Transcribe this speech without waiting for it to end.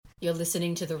You're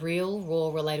listening to the Real,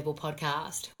 Raw, Relatable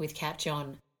podcast with Kat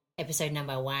John, episode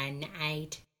number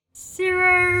 180.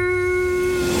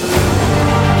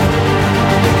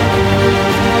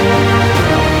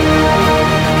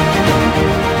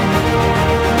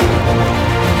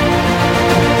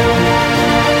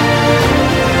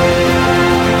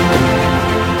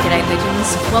 G'day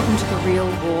legends, welcome to the Real,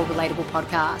 Raw, Relatable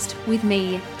podcast with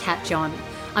me, Kat John.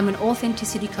 I'm an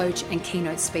authenticity coach and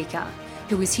keynote speaker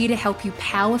who is here to help you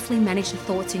powerfully manage the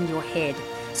thoughts in your head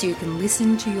so you can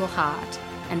listen to your heart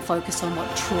and focus on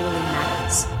what truly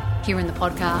matters. Here in the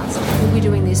podcast, we'll be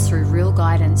doing this through real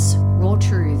guidance, raw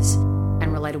truths,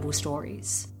 and relatable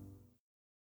stories.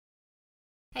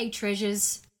 Hey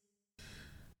treasures,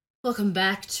 welcome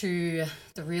back to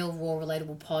the Real, Raw,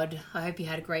 Relatable pod. I hope you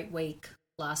had a great week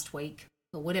last week,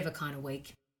 or whatever kind of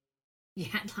week you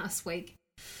had last week.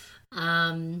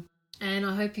 And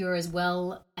I hope you're as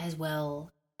well as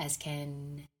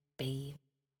can be.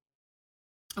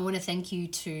 I want to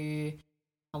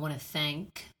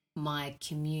thank my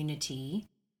community,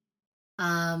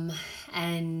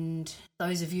 and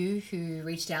those of you who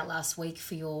reached out last week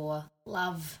for your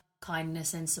love,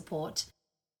 kindness, and support.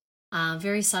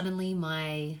 Very suddenly,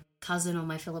 my cousin on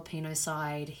my Filipino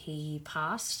side, he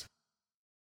passed.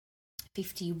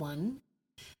 51.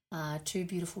 Two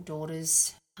beautiful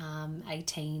daughters,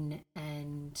 18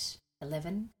 and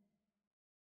 11.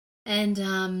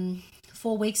 And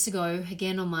 4 weeks ago,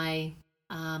 again on my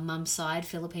mum's side,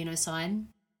 Filipino side,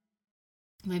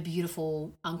 my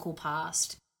beautiful uncle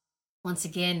passed. Once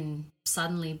again,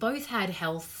 suddenly, both had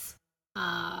health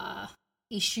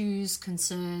issues,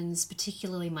 concerns,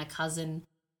 particularly my cousin.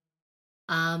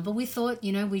 But we thought,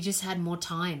 we just had more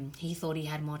time. He thought he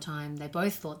had more time. They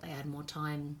both thought they had more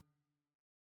time.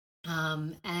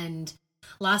 And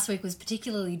last week was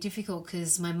particularly difficult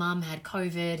because my mum had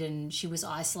COVID and she was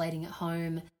isolating at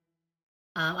home.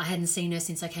 I hadn't seen her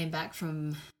since I came back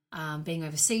from being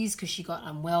overseas because she got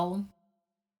unwell.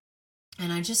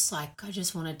 And I just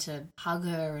wanted to hug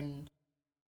her and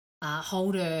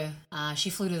hold her. She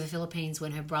flew to the Philippines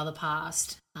when her brother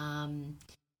passed.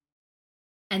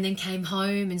 And then came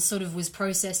home and sort of was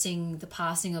processing the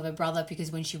passing of her brother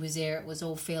because when she was there, it was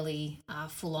all fairly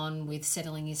full on with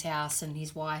settling his house and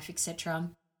his wife, etc.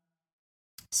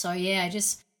 So yeah, I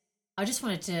just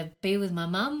wanted to be with my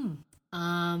mum,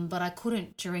 but I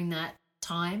couldn't during that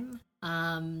time.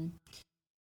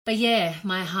 But yeah,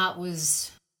 my heart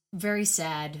was very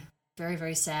sad, very,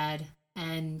 very sad.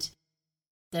 And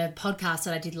the podcast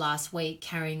that I did last week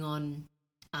carried on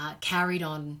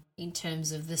in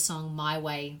terms of the song My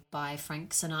Way by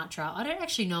Frank Sinatra. I don't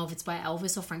actually know if it's by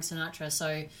Elvis or Frank Sinatra,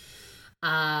 so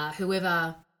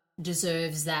whoever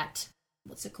deserves that,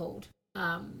 what's it called?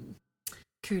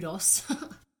 Kudos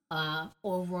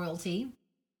or royalty.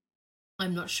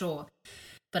 I'm not sure,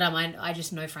 but I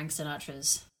just know Frank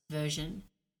Sinatra's version.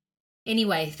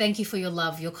 Anyway, thank you for your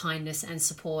love, your kindness, and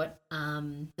support.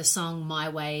 The song My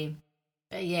Way,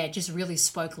 it just really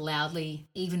spoke loudly,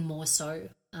 even more so.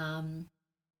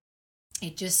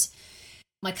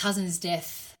 My cousin's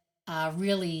death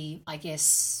really, I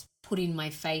guess, put in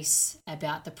my face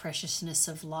about the preciousness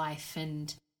of life,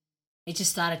 and it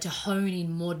just started to hone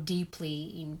in more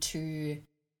deeply into,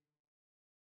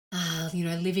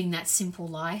 living that simple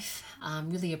life,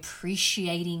 really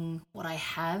appreciating what I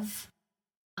have,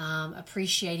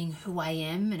 appreciating who I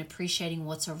am and appreciating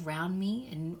what's around me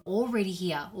and already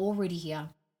here.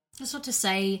 That's not to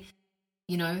say,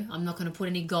 I'm not going to put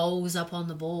any goals up on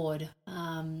the board,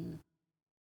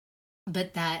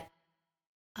 but that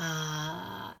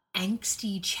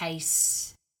angsty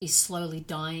chase is slowly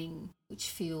dying, which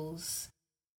feels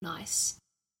nice.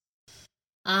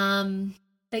 But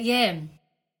yeah,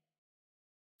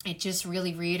 it just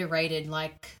really reiterated,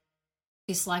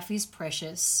 this life is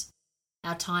precious.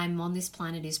 Our time on this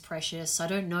planet is precious. I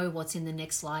don't know what's in the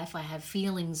next life. I have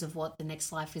feelings of what the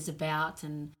next life is about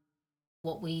and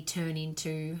what we turn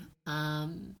into.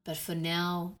 But for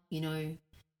now,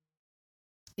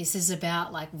 this is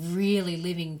about really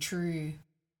living true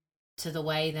to the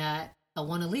way that I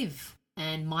want to live,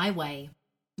 and my way,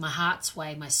 my heart's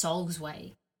way, my soul's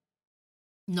way,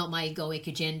 not my egoic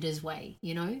agenda's way,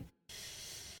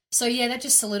 So yeah, that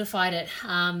just solidified it.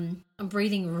 I'm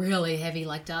breathing really heavy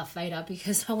like Darth Vader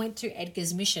because I went to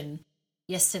Edgar's Mission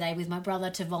yesterday with my brother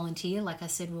to volunteer, like I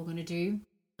said we were going to do.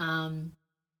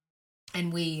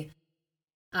 And we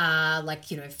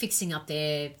fixing up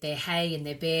their hay in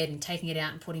their bed and taking it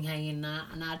out and putting hay in.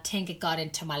 And I think it got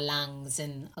into my lungs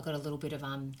and I got a little bit of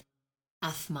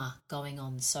asthma going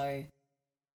on. So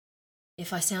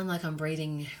if I sound like I'm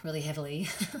breathing really heavily,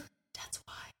 that's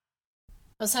why.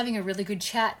 I was having a really good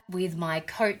chat with my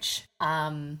coach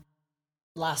Monday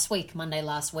last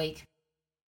week,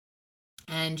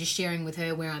 and just sharing with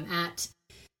her where I'm at,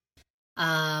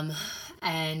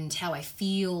 and how I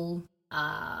feel,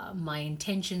 my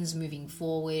intentions moving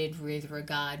forward with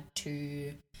regard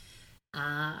to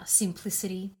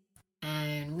simplicity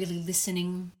and really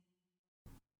listening,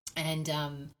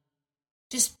 and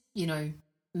just,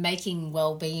 making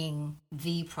well-being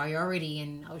the priority.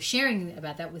 And I was sharing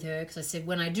about that with her because I said,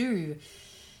 when I do,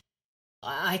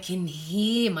 I can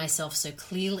hear myself so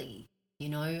clearly.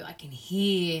 I can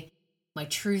hear my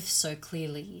truth so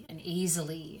clearly and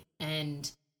easily,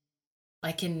 and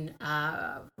I can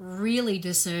really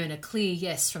discern a clear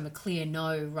yes from a clear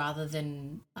no, rather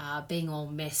than being all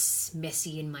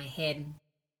messy in my head.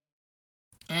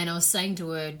 And I was saying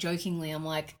to her jokingly, I'm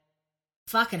like,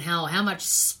 fucking hell, how much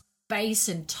space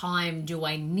and time do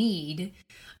I need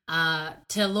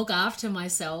to look after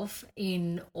myself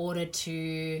in order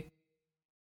to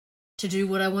do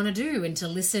what I want to do, and to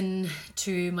listen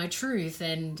to my truth,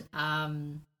 and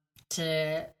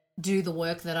to do the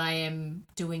work that I am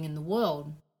doing in the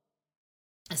world.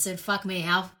 I said, fuck me,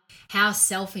 how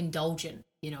self-indulgent,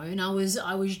 and I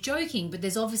was joking, but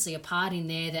there's obviously a part in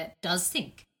there that does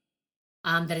think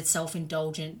that it's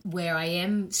self-indulgent, where I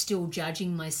am still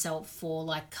judging myself for,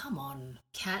 like, come on,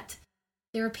 Kat,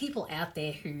 there are people out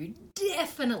there who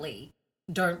definitely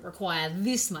don't require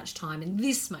this much time and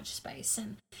this much space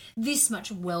and this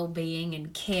much well-being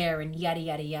and care and yada,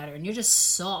 yada, yada. And you're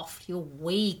just soft. You're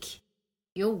weak.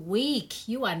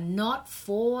 You are not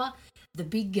for the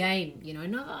big game.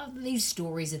 No, these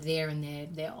stories are there,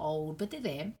 and they're old, but they're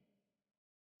there.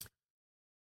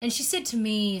 And she said to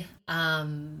me,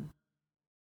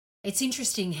 it's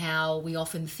interesting how we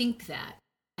often think that,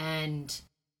 and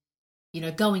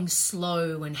going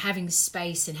slow and having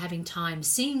space and having time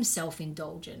seems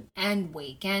self-indulgent and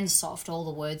weak and soft, all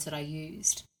the words that I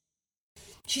used.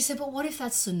 She said, but what if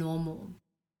that's the normal?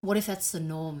 What if that's the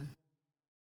norm?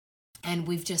 And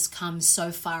we've just come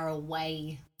so far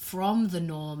away from the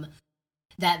norm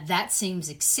that seems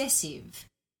excessive,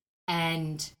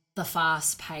 and the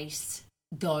fast-paced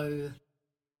go,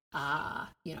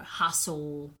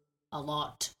 hustle a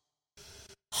lot,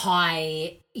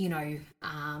 high,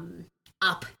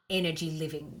 up energy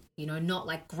living, not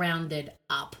like grounded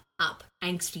up,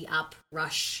 angsty up,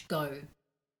 rush, go.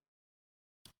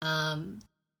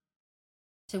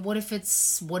 So what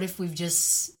if we've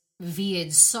just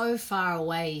veered so far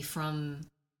away from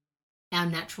our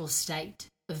natural state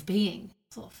of being?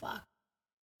 Oh, fuck.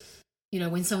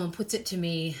 When someone puts it to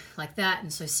me like that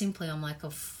and so simply, I'm like,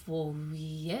 oh, well,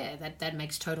 yeah, that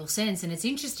makes total sense. And it's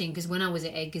interesting because when I was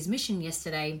at Edgar's Mission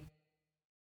yesterday,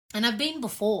 and I've been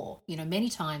before, many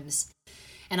times,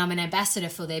 and I'm an ambassador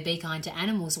for their Be Kind to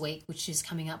Animals Week, which is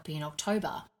coming up in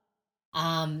October.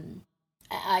 I've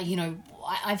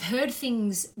heard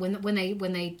things when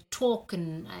they talk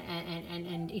and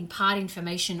impart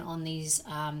information on these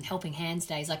Helping Hands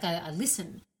days. Like I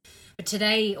listen, but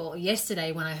today or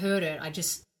yesterday when I heard it, I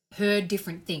just heard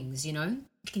different things. You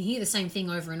can hear the same thing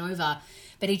over and over,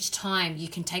 but each time you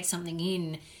can take something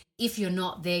in. If you're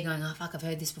not there going, oh, fuck, I've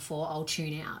heard this before, I'll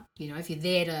tune out. If you're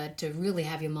there to really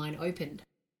have your mind opened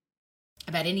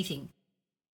about anything.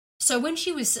 So when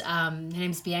she was, her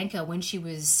name's Bianca, when she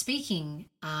was speaking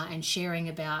and sharing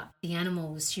about the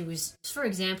animals, she was, for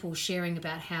example, sharing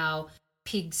about how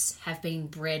pigs have been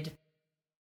bred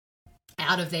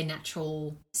out of their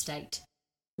natural state.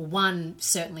 One,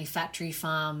 certainly factory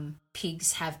farm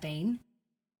pigs have been.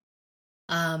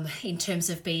 In terms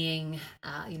of being,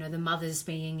 the mothers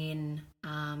being in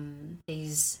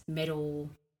these metal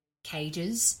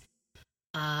cages.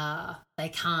 They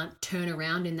can't turn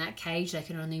around in that cage. They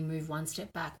can only move one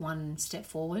step back, one step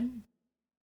forward.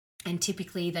 And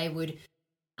typically they would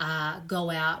go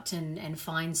out and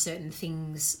find certain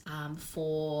things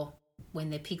for when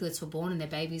their piglets were born and their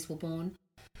babies were born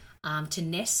to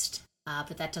nest.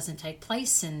 But that doesn't take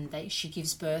place, and she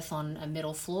gives birth on a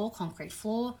metal floor, concrete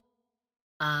floor.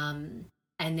 And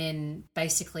then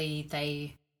basically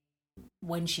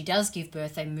when she does give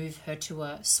birth, they move her to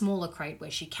a smaller crate where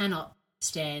she cannot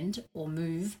stand or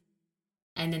move.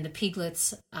 And then the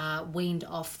piglets are weaned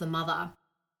off the mother,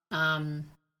 and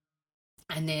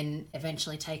then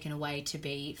eventually taken away to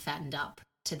be fattened up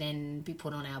to then be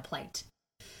put on our plate.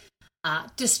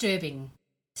 Disturbing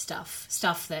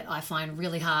stuff that I find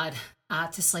really hard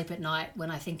to sleep at night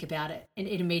when I think about it. And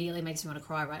it immediately makes me want to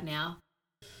cry right now.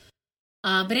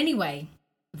 But anyway,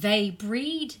 they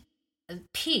breed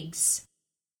pigs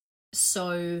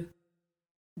so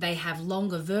they have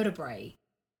longer vertebrae,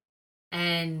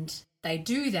 and they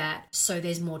do that so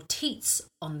there's more teats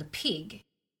on the pig,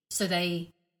 so they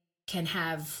can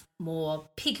have more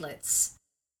piglets.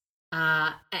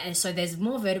 And so there's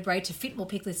more vertebrae to fit more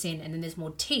piglets in, and then there's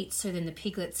more teats, so then the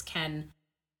piglets can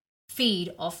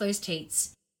feed off those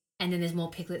teats, and then there's more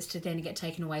piglets to then get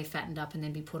taken away, fattened up, and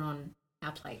then be put on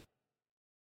our plate.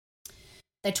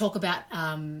 They talk about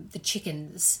the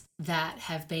chickens that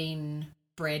have been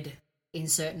bred in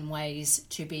certain ways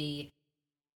to be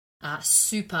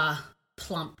super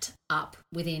plumped up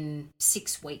within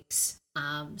 6 weeks,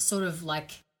 sort of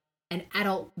like an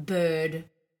adult bird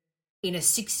in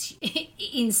 6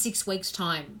 weeks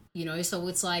time, so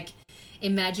it's like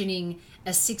imagining a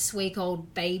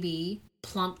 6-week-old baby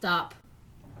plumped up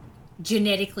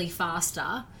genetically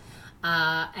faster,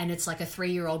 and it's like a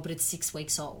 3-year-old but it's 6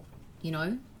 weeks old,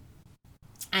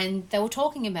 and they were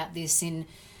talking about this in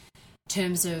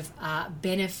terms of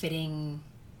benefiting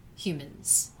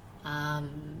humans.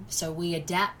 So we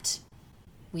adapt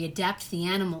the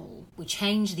animal, we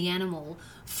change the animal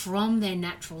from their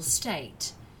natural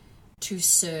state to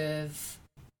serve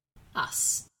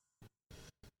us.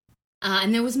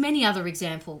 And there was many other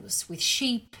examples with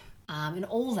sheep and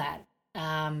all that.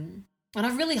 And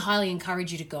I really highly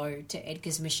encourage you to go to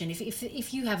Edgar's Mission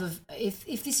if you have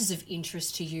if this is of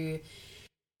interest to you.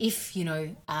 If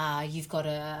you've got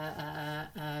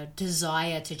a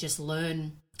desire to just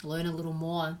learn a little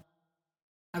more,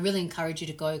 I really encourage you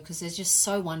to go because they're just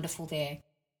so wonderful there.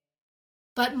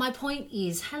 But my point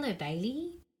is, hello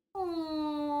Bailey.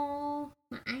 Oh,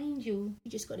 my angel.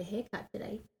 You just got a haircut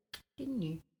today, didn't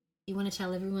you? You want to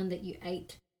tell everyone that you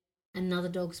ate another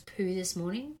dog's poo this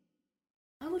morning?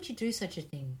 Why would you do such a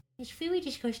thing? It's very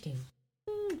disgusting.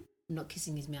 I'm not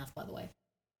kissing his mouth, by the way.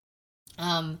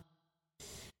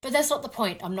 But that's not the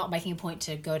point. I'm not making a point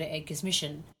to go to Edgar's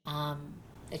Mission.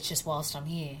 It's just whilst I'm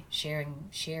here,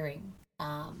 sharing.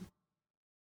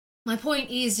 My point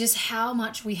is just how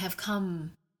much we have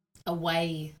come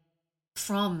away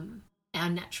from our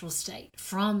natural state,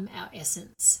 from our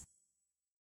essence.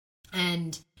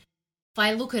 And if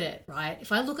I look at it, right,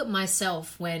 if I look at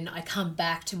myself when I come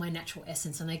back to my natural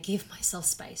essence and I give myself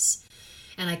space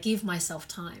and I give myself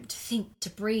time to think, to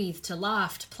breathe, to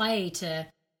laugh, to play, to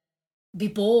be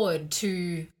bored,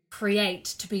 to create,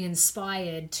 to be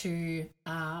inspired, to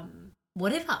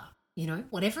whatever,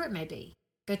 whatever it may be.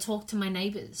 Go talk to my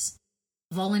neighbors,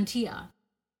 volunteer.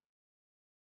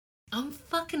 I'm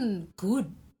fucking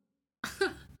good.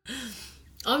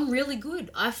 I'm really good.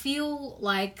 I feel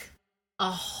like a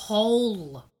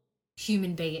whole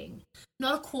human being.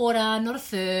 Not a quarter, not a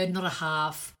third, not a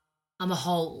half. I'm a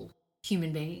whole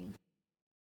human being.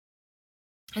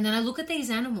 And then I look at these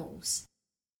animals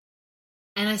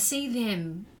and I see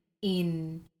them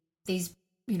in these,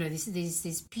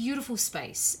 this beautiful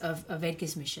space of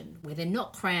Edgar's Mission where they're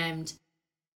not crammed,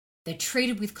 they're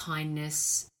treated with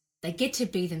kindness, they get to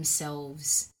be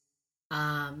themselves,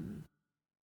 and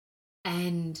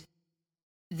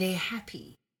they're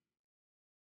happy.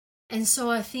 And so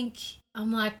I think,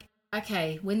 I'm like,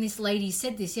 okay, when this lady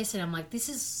said this yesterday, I'm like,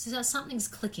 something's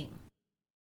clicking.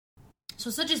 So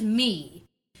it's not just me,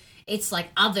 it's like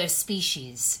other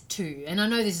species too. And I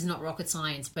know this is not rocket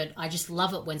science, but I just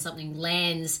love it when something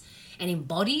lands and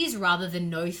embodies rather than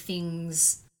know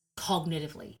things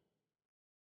cognitively.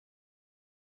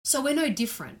 So we're no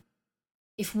different.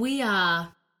 If we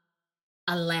are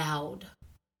allowed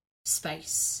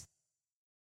space,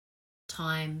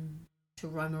 time to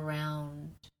roam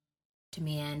around, to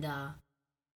meander,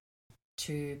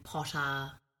 to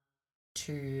potter,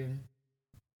 to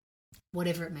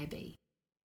whatever it may be,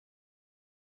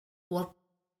 what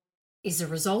is the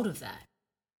result of that?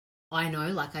 I know,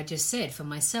 like I just said, for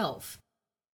myself,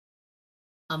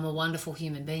 I'm a wonderful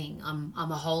human being. I'm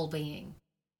a whole being.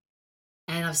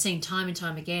 And I've seen time and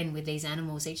time again with these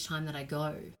animals, each time that I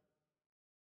go,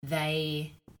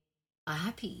 they are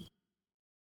happy.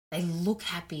 They look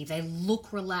happy. They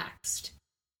look relaxed.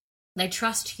 They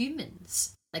trust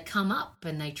humans. They come up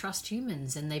and they trust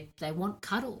humans and they want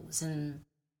cuddles and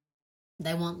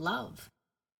they want love.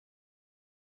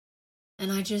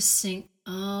 And I just think,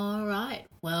 all right,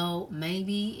 well,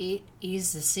 maybe it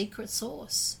is the secret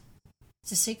sauce.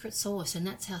 It's a secret sauce, and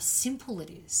that's how simple it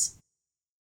is.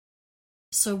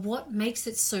 So what makes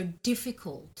it so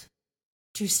difficult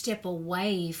to step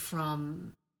away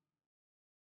from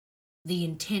the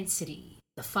intensity,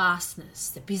 the fastness,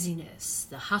 the busyness,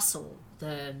 the hustle,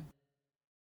 the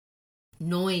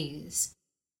noise,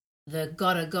 the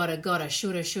gotta,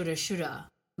 shoulda,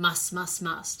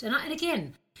 must. And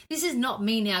again, this is not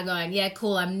me now going, yeah,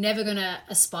 cool, I'm never going to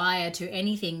aspire to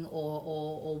anything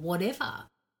or whatever.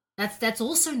 That's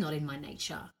also not in my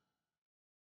nature.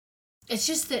 It's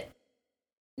just that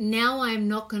now I'm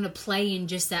not going to play in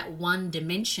just that one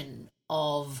dimension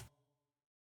of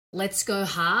let's go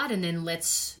hard and then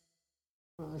let's,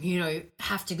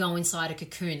 have to go inside a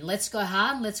cocoon. Let's go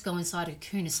hard and let's go inside a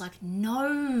cocoon. It's like,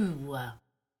 no.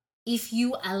 If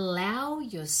you allow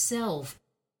yourself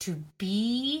to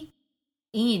be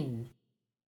in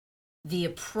the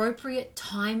appropriate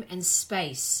time and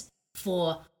space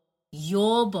for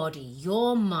your body,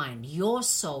 your mind, your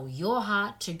soul, your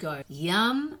heart to go,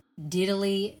 yum,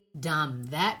 diddly, dum.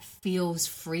 That feels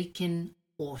freaking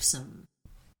awesome.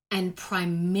 And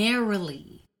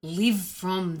primarily live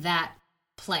from that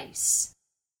place.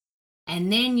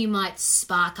 And then you might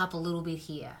spark up a little bit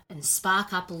here and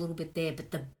spark up a little bit there,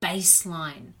 but the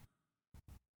baseline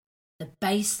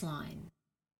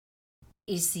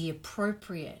is the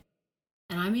appropriate.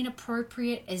 And I mean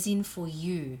appropriate as in for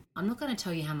you. I'm not going to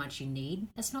tell you how much you need.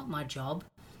 That's not my job.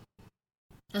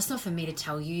 That's not for me to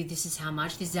tell you this is how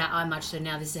much, this is how much, so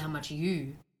now this is how much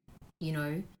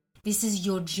this is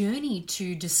your journey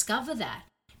to discover that,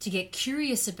 to get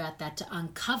curious about that, to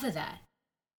uncover that.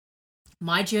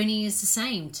 My journey is the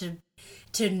same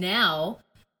to now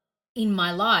in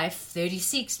my life,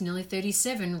 36, nearly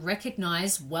 37,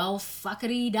 recognize, well,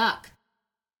 fuckity duck.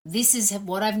 This is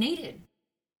what I've needed.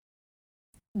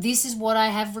 This is what I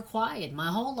have required my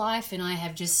whole life, and I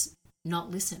have just not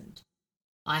listened.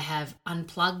 I have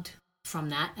unplugged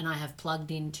from that, and I have plugged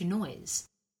into noise.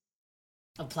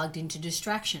 I've plugged into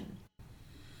distraction.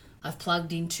 I've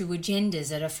plugged into agendas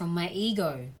that are from my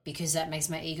ego because that makes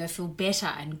my ego feel better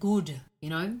and good,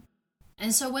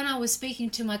 And so when I was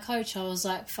speaking to my coach, I was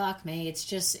like, fuck me,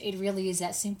 it really is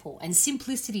that simple. And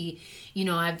simplicity,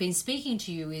 I've been speaking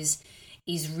to you is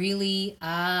really,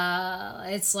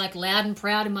 it's like loud and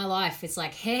proud in my life. It's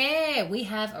like, hey, we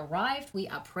have arrived. We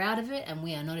are proud of it and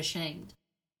we are not ashamed.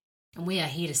 And we are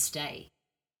here to stay.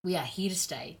 We are here to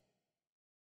stay.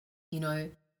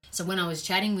 So when I was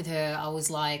chatting with her, I was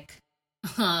like,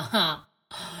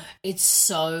 it's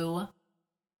so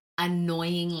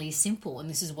annoyingly simple. And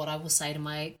this is what I will say to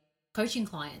my coaching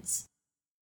clients.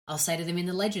 I'll say to them in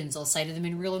the Legends. I'll say to them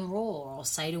in Real and Raw. Or I'll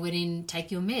say to it in Take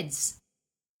Your Meds.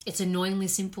 It's annoyingly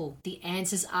simple. The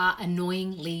answers are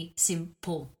annoyingly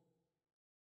simple.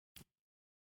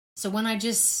 So when I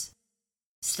just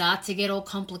start to get all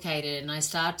complicated and I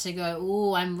start to go,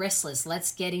 oh, I'm restless,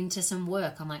 let's get into some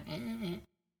work. I'm like,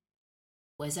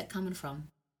 where's that coming from?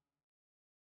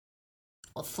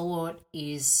 What thought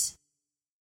is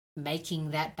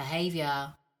making that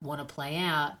behavior want to play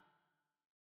out?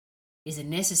 Is it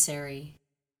necessary?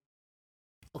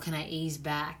 Or can I ease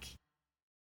back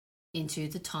into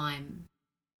the time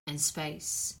and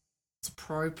space it's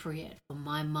appropriate for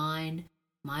my mind,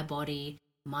 my body,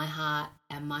 my heart,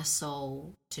 and my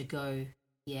soul to go,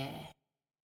 yeah.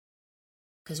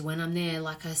 Because when I'm there,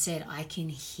 like I said, I can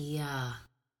hear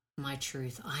my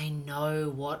truth. I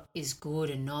know what is good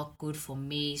and not good for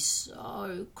me.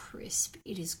 So crisp.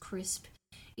 It is crisp.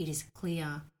 It is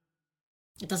clear.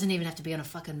 It doesn't even have to be on a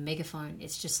fucking megaphone.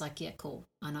 It's just like, yeah, cool.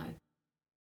 I know.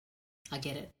 I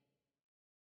get it.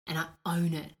 And I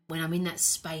own it. When I'm in that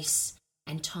space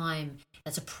and time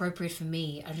that's appropriate for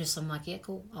me, I'm like, yeah,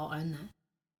 cool. I'll own that.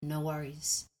 No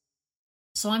worries.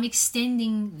 So I'm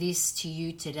extending this to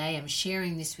you today. I'm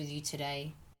sharing this with you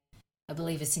today. I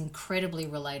believe it's incredibly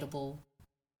relatable.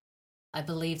 I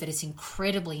believe that it's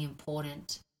incredibly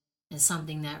important and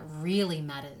something that really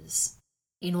matters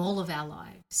in all of our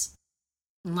lives.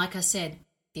 And like I said,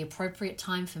 the appropriate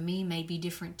time for me may be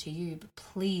different to you, but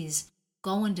please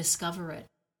go and discover it.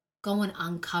 Go and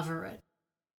uncover it.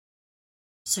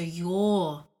 So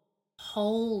your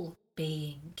whole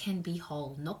being can be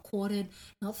whole, not quartered,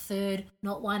 not third,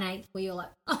 not 1/8, where you're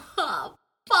like, oh,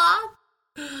 fuck.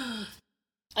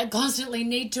 I constantly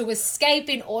need to escape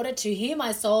in order to hear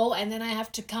my soul, and then I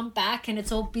have to come back and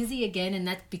it's all busy again, and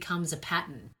that becomes a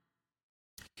pattern.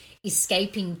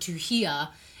 Escaping to hear,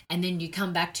 and then you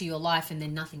come back to your life and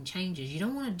then nothing changes. You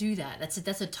don't want to do that.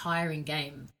 That's a tiring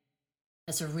game.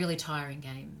 That's a really tiring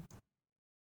game.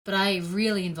 But I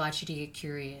really invite you to get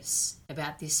curious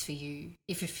about this for you,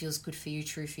 if it feels good for you,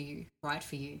 true for you, right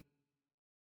for you.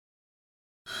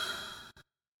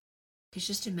 Because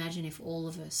just imagine if all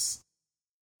of us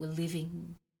were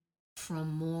living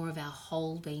from more of our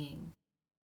whole being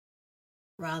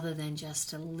rather than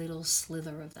just a little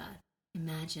slither of that.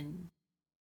 Imagine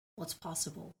what's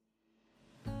possible.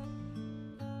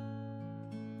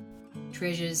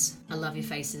 Treasures, I love your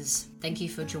faces. Thank you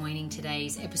for joining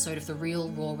today's episode of the Real,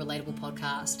 Raw, Relatable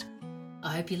podcast.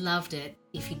 I hope you loved it.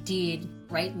 If you did,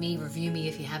 rate me, review me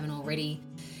if you haven't already.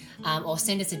 or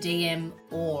send us a DM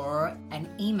or an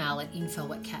email at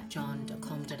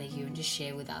info@catjohn.com.au and just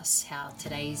share with us how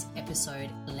today's episode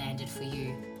landed for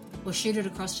you. Or shoot it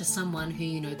across to someone who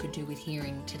you know could do with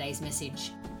hearing today's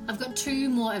message. I've got 2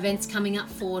 more events coming up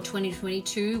for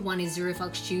 2022. One is Zero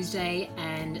Fox Tuesday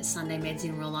and Sunday Meds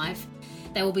in Real Life.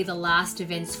 They will be the last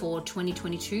events for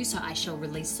 2022, so I shall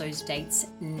release those dates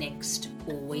next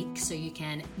week so you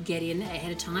can get in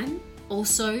ahead of time.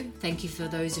 Also, thank you for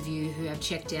those of you who have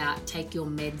checked out Take Your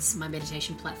Meds, my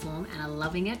meditation platform, and are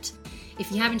loving it.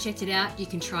 If you haven't checked it out, you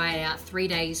can try it out 3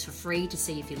 days for free to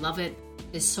see if you love it.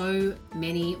 There's so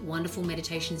many wonderful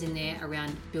meditations in there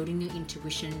around building your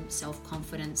intuition,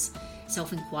 self-confidence,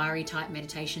 self-inquiry type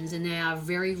meditations, and they are a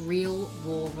very real,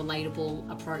 raw, relatable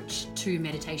approach to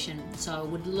meditation. So I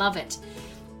would love it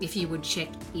if you would check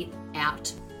it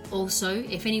out. Also,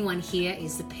 if anyone here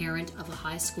is the parent of a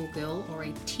high school girl or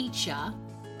a teacher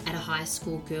at a high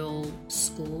school girl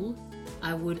school,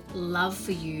 I would love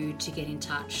for you to get in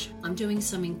touch. I'm doing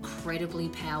some incredibly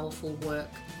powerful work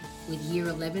with year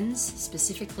 11s,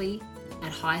 specifically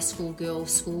at high school girl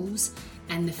schools,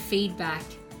 and the feedback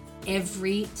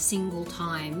every single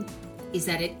time is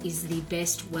that it is the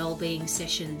best well-being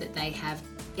session that they have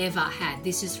ever had.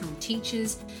 This is from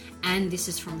teachers and this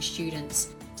is from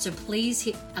students. So please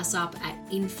hit us up at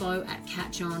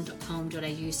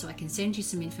info@catjohn.com.au so I can send you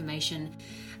some information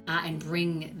and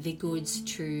bring the goods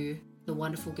to the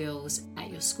wonderful girls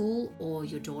at your school or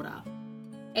your daughter.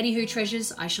 Anywho,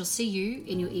 treasures, I shall see you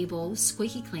in your earballs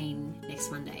squeaky clean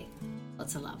next Monday.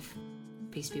 Lots of love.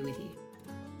 Peace be with you.